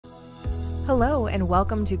Hello, and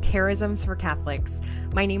welcome to Charisms for Catholics.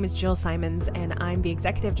 My name is Jill Simons, and I'm the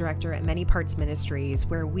Executive Director at Many Parts Ministries,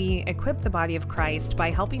 where we equip the body of Christ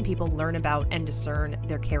by helping people learn about and discern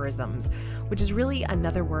their charisms, which is really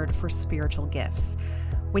another word for spiritual gifts.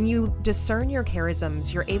 When you discern your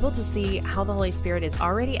charisms, you're able to see how the Holy Spirit is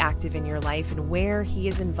already active in your life and where He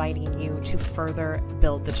is inviting you to further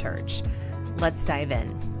build the church. Let's dive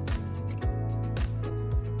in.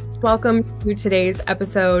 Welcome to today's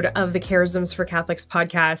episode of the Charisms for Catholics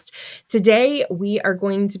podcast. Today, we are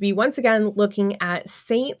going to be once again looking at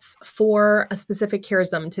saints for a specific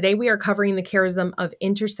charism. Today, we are covering the charism of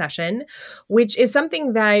intercession, which is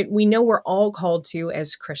something that we know we're all called to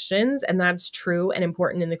as Christians, and that's true and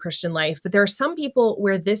important in the Christian life. But there are some people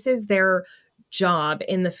where this is their job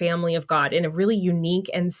in the family of God in a really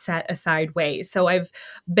unique and set aside way. So I've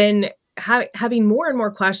been having more and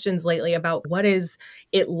more questions lately about what is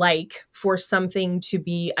it like for something to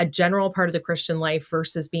be a general part of the Christian life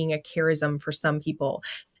versus being a charism for some people.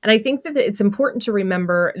 And I think that it's important to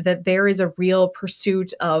remember that there is a real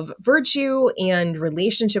pursuit of virtue and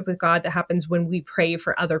relationship with God that happens when we pray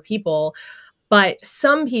for other people. But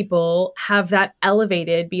some people have that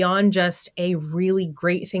elevated beyond just a really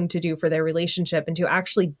great thing to do for their relationship and to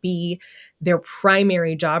actually be their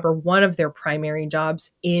primary job or one of their primary jobs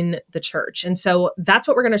in the church. And so that's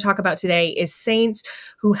what we're going to talk about today is saints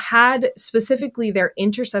who had specifically their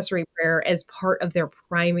intercessory prayer as part of their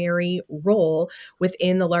primary role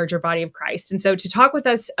within the larger body of Christ. And so to talk with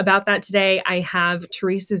us about that today, I have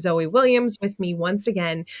Theresa Zoe Williams with me once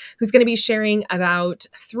again, who's going to be sharing about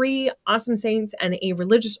 3 awesome saints and a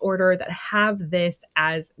religious order that have this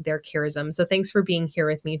as their charism. So thanks for being here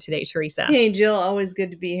with me today, Theresa. Hey, Jill. Always good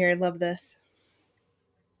to be here. Love this.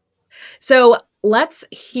 So let's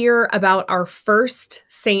hear about our first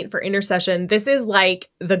saint for intercession. This is like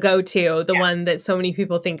the go-to, the one that so many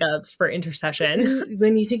people think of for intercession.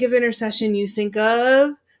 When you think of intercession, you think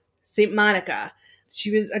of Saint Monica.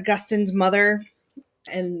 She was Augustine's mother,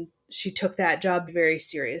 and she took that job very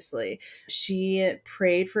seriously. She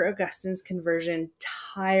prayed for Augustine's conversion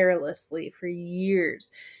tirelessly for years.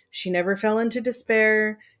 She never fell into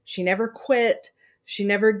despair. She never quit. She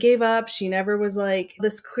never gave up. She never was like,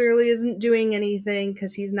 this clearly isn't doing anything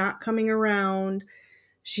because he's not coming around.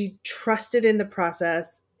 She trusted in the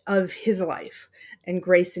process of his life and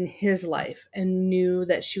grace in his life and knew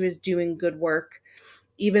that she was doing good work,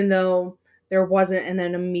 even though there wasn't an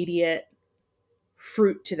immediate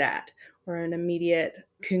fruit to that or an immediate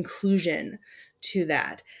conclusion to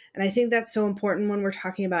that. And I think that's so important when we're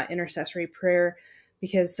talking about intercessory prayer,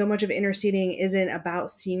 because so much of interceding isn't about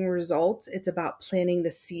seeing results. It's about planting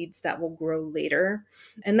the seeds that will grow later.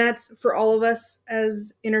 And that's for all of us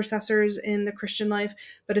as intercessors in the Christian life,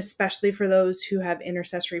 but especially for those who have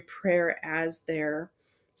intercessory prayer as their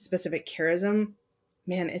specific charism.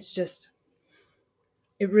 Man,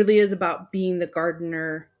 it really is about being the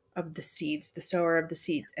gardener of the seeds, the sower of the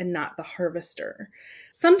seeds, and not the harvester.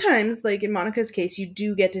 Sometimes, like in Monica's case, you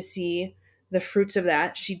do get to see the fruits of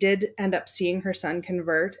that. She did end up seeing her son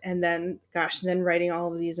convert and then writing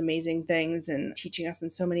all of these amazing things and teaching us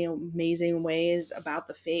in so many amazing ways about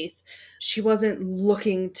the faith. She wasn't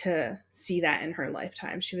looking to see that in her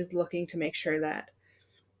lifetime. She was looking to make sure that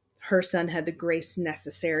her son had the grace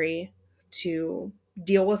necessary to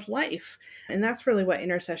deal with life. And that's really what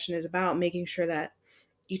intercession is about, making sure that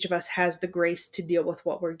each of us has the grace to deal with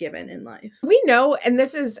what we're given in life. We know, and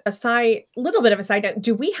this is little bit of a side note,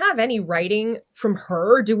 do we have any writing from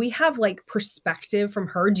her? Do we have like perspective from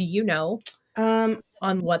her? Do you know on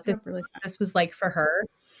what this was like for her?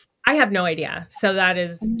 I have no idea. So that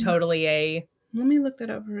is totally a... Let me look that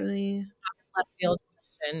up really. Left field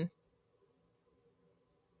question.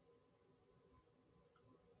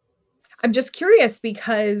 I'm just curious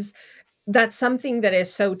because that's something that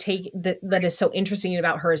is that is so interesting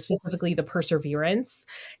about her, specifically the perseverance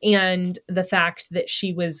and the fact that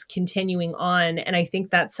she was continuing on. And I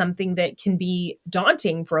think that's something that can be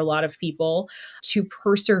daunting for a lot of people to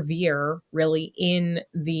persevere really in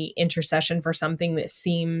the intercession for something that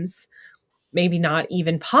seems maybe not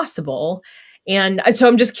even possible. And so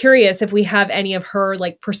I'm just curious if we have any of her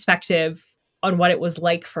like perspective on what it was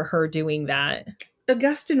like for her doing that.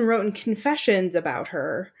 Augustine wrote in Confessions about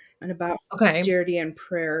her and about austerity and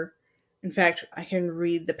prayer. In fact, I can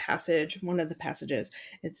read the passage, one of the passages.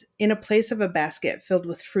 It's, in a place of a basket filled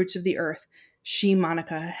with fruits of the earth, she,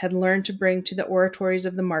 Monica, had learned to bring to the oratories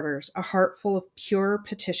of the martyrs a heart full of pure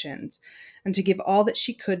petitions, and to give all that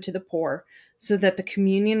she could to the poor, so that the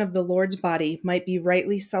communion of the Lord's body might be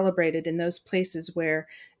rightly celebrated in those places where,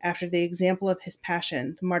 after the example of his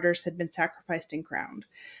passion, the martyrs had been sacrificed and crowned.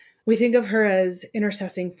 We think of her as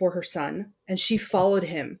intercessing for her son, and she followed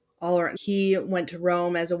him all around. He went to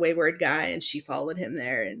Rome as a wayward guy, and she followed him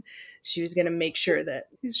there, and she was going to make sure that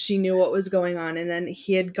she knew what was going on. And then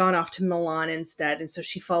he had gone off to Milan instead, and so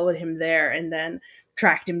she followed him there and then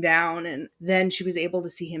tracked him down, and then she was able to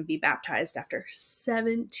see him be baptized after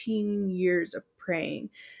 17 years of praying.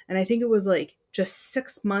 And I think it was like just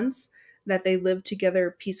 6 months that they lived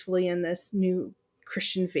together peacefully in this new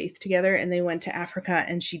Christian faith together, and they went to Africa,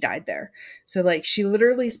 and she died there. So like she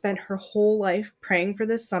literally spent her whole life praying for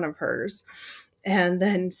this son of hers, and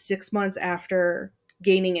then 6 months after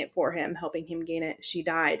gaining it for him, helping him gain it, she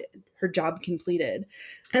died. Her job completed.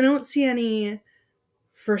 I don't see any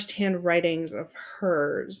firsthand writings of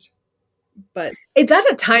hers, but it's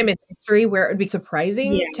at a time in history where it would be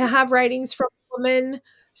surprising to have writings from a woman.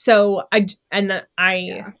 So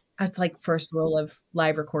that's like first rule of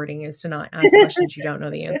live recording is to not ask questions you don't know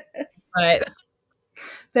the answer. But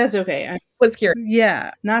that's okay. I was curious.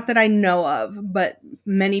 Yeah, not that I know of, but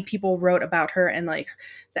many people wrote about her, and like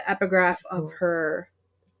the epigraph of her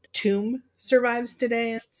tomb survives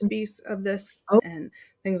today and speaks of this and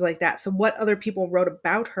things like that. So what other people wrote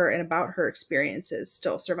about her and about her experiences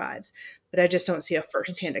still survives, but I just don't see a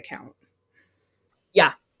firsthand account.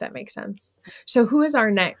 Yeah, that makes sense. So who is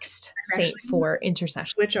our next saint for intercession?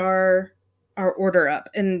 Switch our order up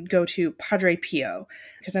and go to Padre Pio,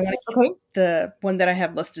 because I want to keep the one that I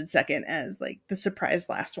have listed second as like the surprise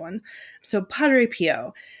last one. So Padre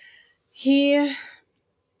Pio, he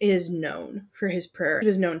is known for his prayer. He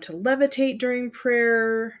was known to levitate during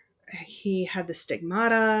prayer. He had the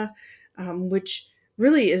stigmata, which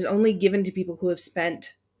really is only given to people who have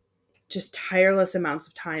spent just tireless amounts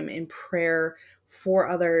of time in prayer for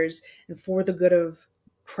others and for the good of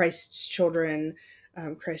Christ's children,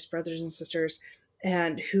 Christ's brothers and sisters,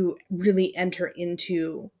 and who really enter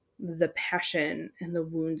into the passion and the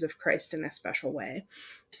wounds of Christ in a special way.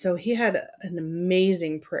 So he had an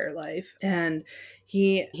amazing prayer life, and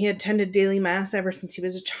he attended daily mass ever since he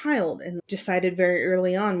was a child, and decided very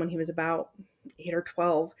early on when he was about 8 or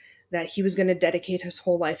 12 that he was going to dedicate his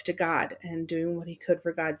whole life to God and doing what he could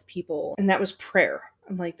for God's people. And that was prayer.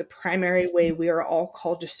 And like the primary way we are all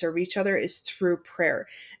called to serve each other is through prayer.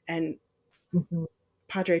 And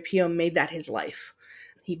Padre Pio made that his life.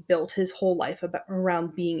 He built his whole life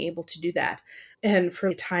around being able to do that. And for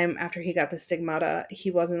a time after he got the stigmata,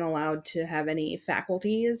 he wasn't allowed to have any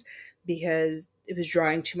faculties because it was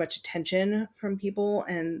drawing too much attention from people,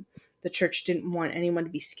 and the church didn't want anyone to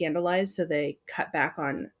be scandalized, so they cut back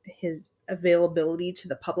on his availability to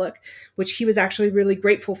the public, which he was actually really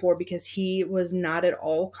grateful for, because he was not at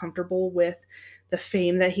all comfortable with the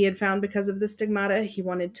fame that he had found because of the stigmata. He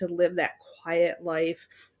wanted to live that quiet life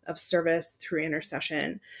of service through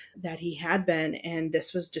intercession that he had been, and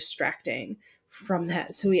this was distracting from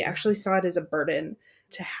that. So he actually saw it as a burden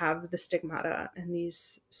to have the stigmata and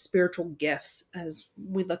these spiritual gifts as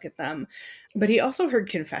we look at them. But he also heard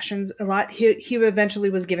confessions a lot. He eventually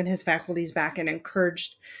was given his faculties back and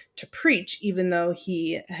encouraged to preach, even though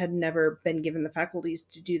he had never been given the faculties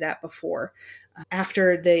to do that before.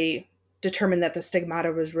 After they determined that the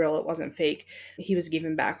stigmata was real, it wasn't fake, he was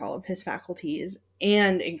given back all of his faculties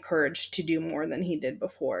and encouraged to do more than he did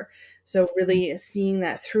before. So really seeing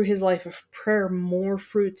that through his life of prayer, more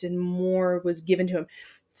fruits and more was given to him.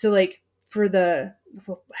 So like for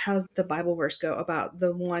how's the Bible verse go about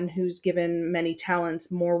the one who's given many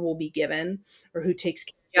talents, more will be given, or who takes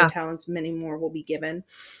care of talents, many more will be given.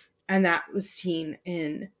 And that was seen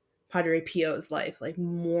in Padre Pio's life. Like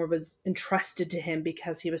more was entrusted to him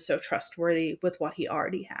because he was so trustworthy with what he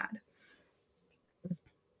already had.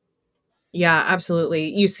 Yeah, absolutely.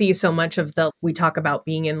 You see so much of we talk about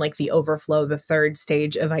being in like the overflow, the third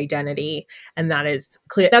stage of identity. And that is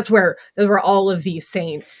clear. That's where all of these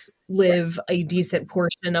saints live a decent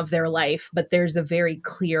portion of their life. But there's a very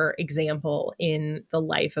clear example in the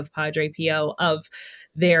life of Padre Pio of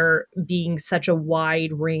there being such a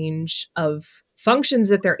wide range of functions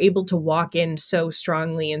that they're able to walk in so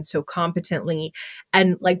strongly and so competently.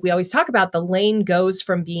 And like we always talk about, the lane goes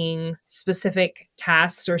from being specific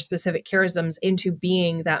tasks or specific charisms into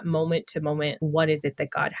being that moment to moment. What is it that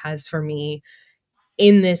God has for me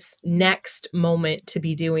in this next moment to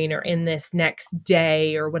be doing, or in this next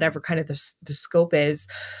day, or whatever kind of the scope is.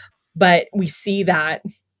 But we see that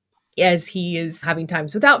as he is having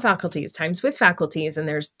times without faculties, times with faculties, and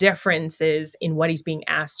there's differences in what he's being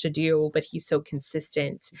asked to do, but he's so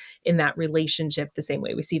consistent in that relationship the same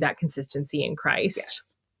way we see that consistency in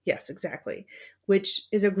Christ. Yes, exactly. Which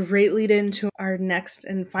is a great lead into our next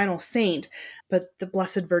and final saint, but the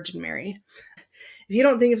Blessed Virgin Mary. If you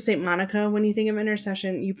don't think of Saint Monica when you think of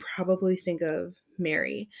intercession, you probably think of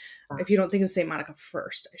Mary. If you don't think of St. Monica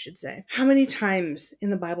first, I should say. How many times in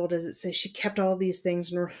the Bible does it say she kept all these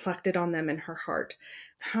things and reflected on them in her heart?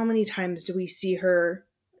 How many times do we see her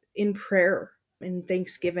in prayer, in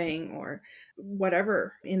thanksgiving, or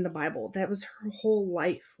whatever in the Bible? That was her whole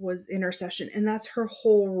life, was intercession. And that's her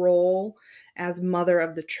whole role as mother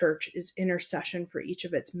of the church, is intercession for each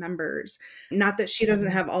of its members. Not that she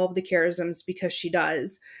doesn't have all of the charisms, because she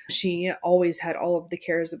does. She always had all of the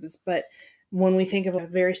charisms. But when we think of a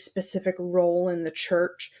very specific role in the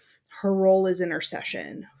church, her role is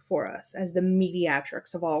intercession for us as the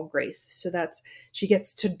mediatrix of all grace. So she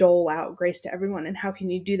gets to dole out grace to everyone. And how can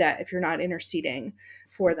you do that if you're not interceding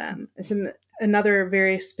for them? Another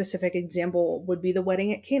very specific example would be the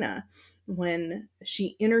wedding at Cana, when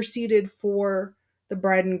she interceded for the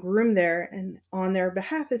bride and groom there and on their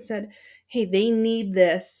behalf and said, hey, they need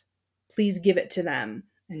this, please give it to them.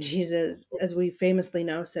 And Jesus, as we famously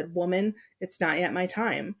know, said, woman, it's not yet my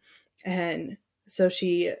time. And so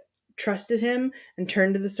she trusted him and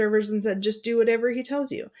turned to the servers and said, just do whatever he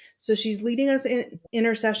tells you. So she's leading us in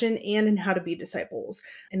intercession and in how to be disciples.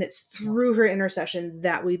 And it's through her intercession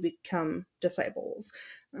that we become disciples.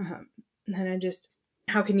 And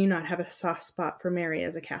how can you not have a soft spot for Mary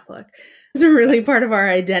as a Catholic? It's really part of our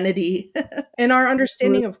identity. And our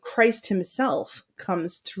understanding of Christ himself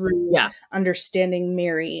comes through understanding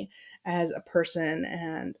Mary as a person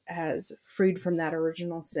and as freed from that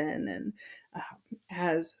original sin, and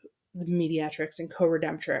as the mediatrix and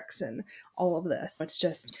co-redemptrix and all of this. It's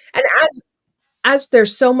just... And as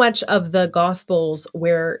there's so much of the Gospels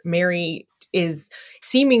where Mary is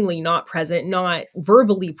seemingly not present, not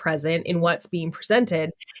verbally present in what's being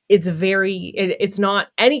presented, it's not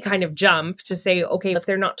any kind of jump to say, okay, if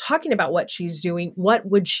they're not talking about what she's doing, what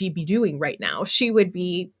would she be doing right now? She would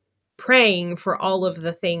be praying for all of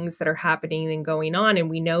the things that are happening and going on. And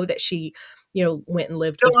we know that she, went and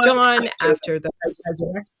lived with John after the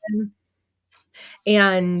resurrection.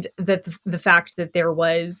 And that the fact that there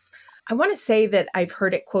was, I want to say that I've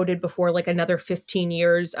heard it quoted before, like another 15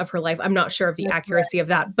 years of her life. I'm not sure of the accuracy of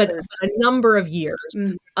that, but a number of years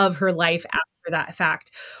of her life after that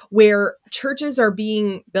fact, where churches are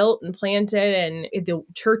being built and planted and the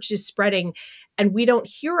church is spreading, and we don't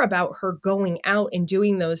hear about her going out and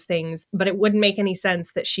doing those things, but it wouldn't make any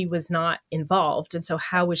sense that she was not involved. And so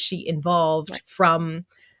how was she involved from,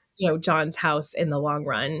 John's house in the long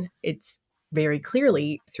run? It's very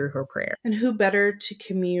clearly through her prayer. And who better to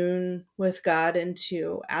commune with God and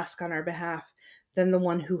to ask on our behalf than the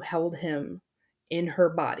one who held him in her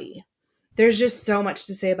body? There's just so much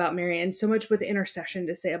to say about Mary, and so much with intercession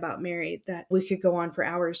to say about Mary, that we could go on for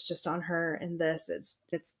hours just on her and this. It's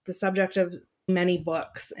the subject of many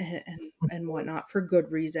books and whatnot, for good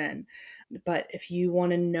reason. But if you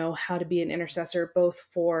want to know how to be an intercessor, both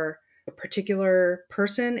for a particular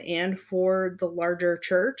person and for the larger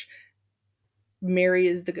church, Mary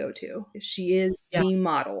is the go-to. She is the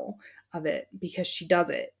model of it, because she does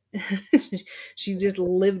it. She just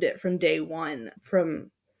lived it from day one, from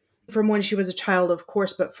when she was a child, of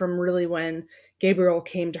course, but from really when Gabriel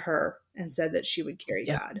came to her and said that she would carry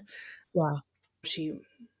God. Wow. She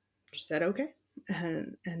said, okay,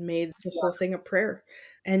 and made the whole thing a prayer.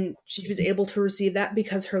 And she was able to receive that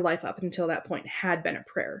because her life up until that point had been a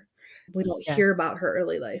prayer. We don't hear about her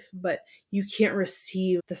early life, but you can't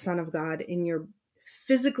receive the Son of God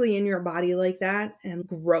physically in your body like that and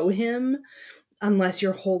grow him unless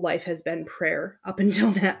your whole life has been prayer up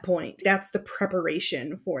until that point. That's the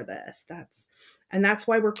preparation for this. That's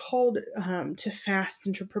why we're called to fast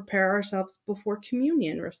and to prepare ourselves before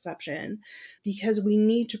communion reception, because we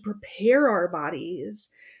need to prepare our bodies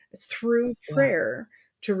through prayer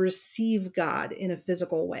to receive God in a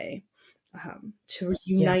physical way. To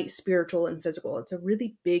unite spiritual and physical. It's a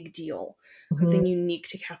really big deal, something unique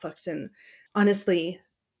to Catholics. And honestly,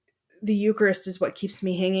 the Eucharist is what keeps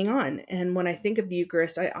me hanging on. And when I think of the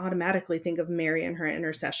Eucharist, I automatically think of Mary and her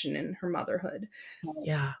intercession and her motherhood.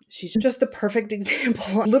 Yeah. She's just the perfect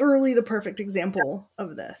example, literally the perfect example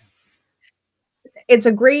of this. It's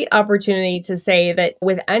a great opportunity to say that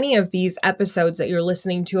with any of these episodes that you're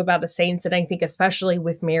listening to about the saints, and I think especially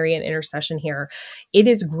with Mary and intercession here, it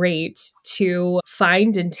is great to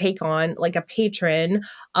find and take on like a patron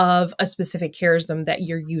of a specific charism that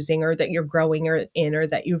you're using or that you're growing in or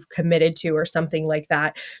that you've committed to or something like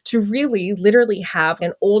that, to really literally have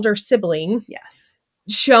an older sibling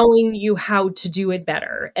showing you how to do it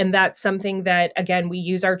better. And that's something that, again, we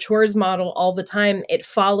use our chores model all the time. It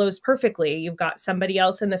follows perfectly. You've got somebody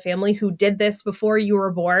else in the family who did this before you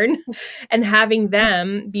were born, and having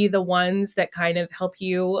them be the ones that kind of help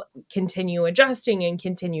you continue adjusting and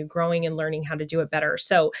continue growing and learning how to do it better.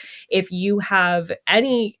 So if you have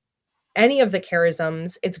any of the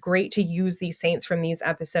charisms, it's great to use these saints from these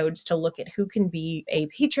episodes to look at who can be a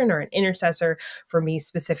patron or an intercessor for me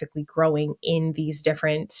specifically growing in these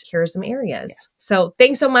different charism areas. Yes. So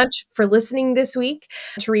thanks so much for listening this week.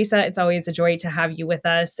 Theresa, it's always a joy to have you with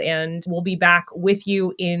us, and we'll be back with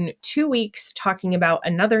you in 2 weeks talking about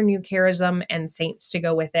another new charism and saints to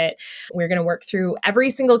go with it. We're going to work through every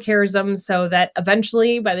single charism so that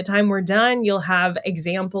eventually, by the time we're done, you'll have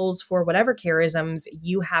examples for whatever charisms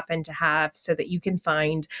you happen to have, so that you can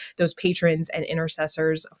find those patrons and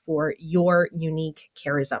intercessors for your unique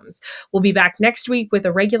charisms. We'll be back next week with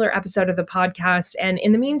a regular episode of the podcast. And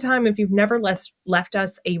in the meantime, if you've never left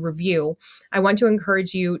us a review, I want to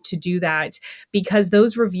encourage you to do that, because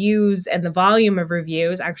those reviews and the volume of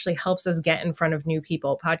reviews actually helps us get in front of new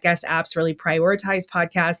people. Podcast apps really prioritize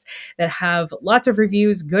podcasts that have lots of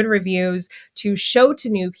reviews, good reviews, to show to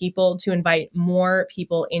new people, to invite more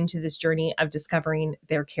people into this journey of discovering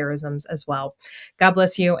their charisms as well. God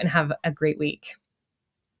bless you and have a great week.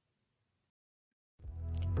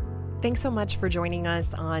 Thanks so much for joining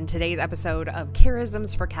us on today's episode of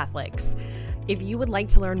Charisms for Catholics. If you would like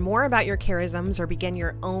to learn more about your charisms or begin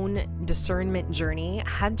your own discernment journey,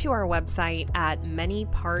 head to our website at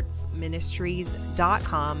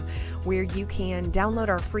manypartsministries.com, where you can download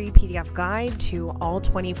our free PDF guide to all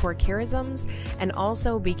 24 charisms and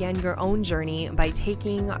also begin your own journey by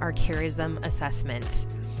taking our charism assessment.